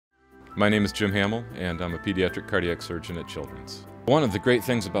My name is Jim Hammel, and I'm a pediatric cardiac surgeon at Children's. One of the great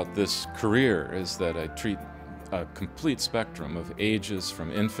things about this career is that I treat a complete spectrum of ages,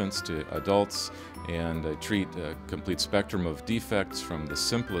 from infants to adults, and I treat a complete spectrum of defects, from the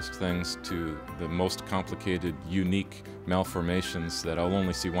simplest things to the most complicated, unique malformations that I'll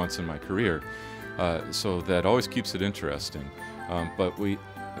only see once in my career. So that always keeps it interesting. But we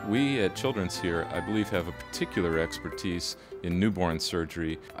at Children's here, I believe, have a particular expertise in newborn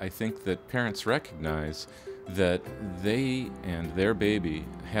surgery. I think that parents recognize that they and their baby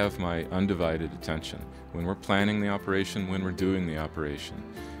have my undivided attention when we're planning the operation, when we're doing the operation.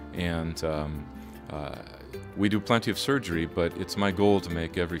 And we do plenty of surgery, but it's my goal to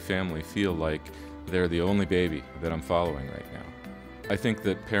make every family feel like they're the only baby that I'm following right now. I think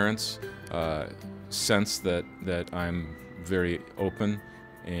that parents sense that I'm very open,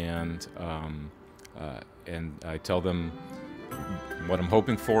 and I tell them what I'm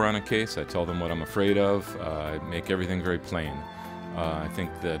hoping for on a case. I tell them what I'm afraid of. I make everything very plain. I think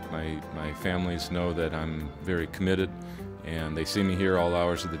that my families know that I'm very committed, and they see me here all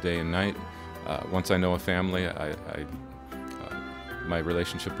hours of the day and night. Once I know a family, my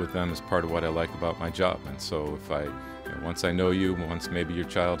relationship with them is part of what I like about my job. And so once I know you, once maybe your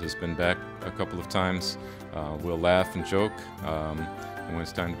child has been back a couple of times, we'll laugh and joke. And when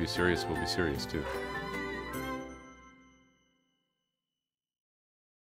it's time to be serious, we'll be serious too.